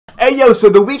Hey yo, so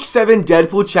the week 7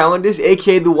 Deadpool challenges,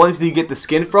 aka the ones that you get the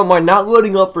skin from, are not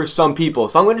loading up for some people.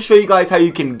 So I'm going to show you guys how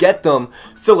you can get them,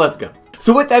 so let's go.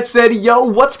 So with that said, yo,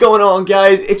 what's going on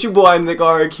guys? It's your boy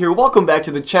imnickarg here. Welcome back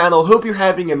to the channel. Hope you're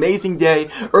having an amazing day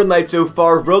or night so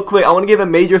far. Real quick, I want to give a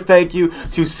major thank you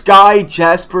to Sky,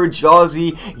 Jasper,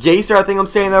 Jawzy, Gaser, I think I'm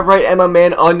saying that right, and my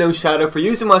man Unknown Shadow for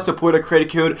using my supporter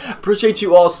credit code. Appreciate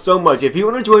you all so much. If you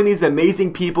want to join these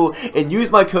amazing people and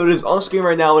use my code is on screen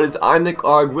right now, it is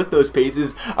imnickarg with those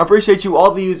paces. I appreciate you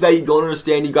all the use that you don't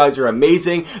understand. You guys are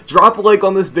amazing. Drop a like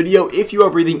on this video if you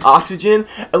are breathing oxygen,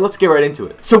 and let's get right into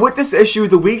it. So with this issue,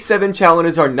 the week 7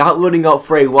 challenges are not loading up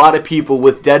for a lot of people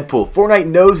with Deadpool. Fortnite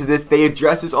knows this. They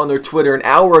addressed this on their Twitter an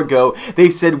hour ago. They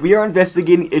said, we are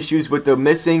investigating issues with the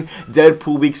missing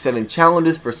Deadpool week 7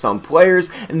 challenges for some players.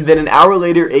 And then an hour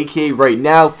later, aka right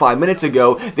now, 5 minutes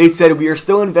ago, they said, we are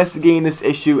still investigating this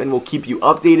issue and will keep you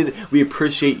updated. We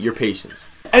appreciate your patience.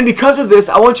 And because of this,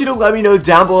 I want you to let me know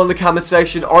down below in the comment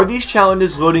section, are these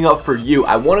challenges loading up for you?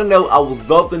 I want to know, I would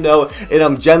love to know, and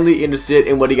I'm genuinely interested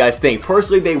in what you guys think.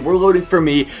 Personally, they were loading for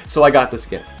me, so I got the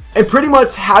skin. And pretty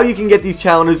much how you can get these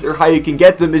challenges or how you can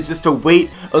get them is just to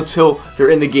wait until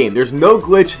they're in the game. There's no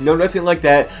glitch, no nothing like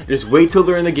that. Just wait till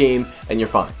they're in the game and you're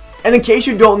fine. And in case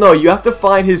you don't know, you have to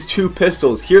find his 2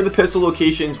 pistols. Here are the pistol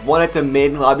locations, one at the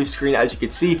main lobby screen, as you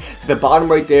can see, at the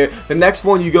bottom right there. The next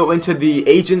one, you go into the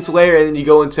agent's lair, and then you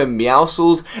go into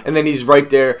Meowscles, and then he's right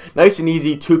there. Nice and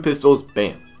easy, 2 pistols,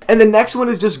 bam. And the next one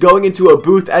is just going into a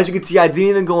booth. As you can see, I didn't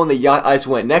even go on the yacht, I just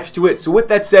went next to it. So with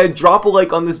that said, drop a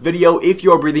like on this video if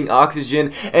you are breathing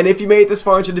oxygen. And if you made it this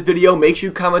far into the video, make sure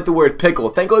you comment the word pickle.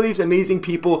 Thank all these amazing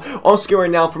people on screen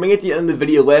right now for making it at the end of the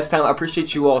video last time. I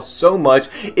appreciate you all so much.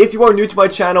 If you are new to my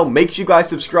channel, make sure you guys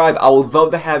subscribe. I would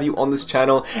love to have you on this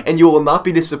channel, and you will not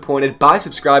be disappointed by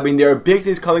subscribing. There are big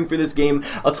things coming for this game.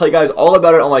 I'll tell you guys all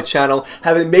about it on my channel.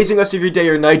 Have an amazing rest of your day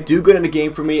or night. Do good in the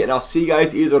game for me, and I'll see you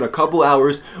guys either in a couple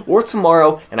hours or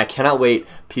tomorrow, and I cannot wait.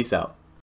 Peace out.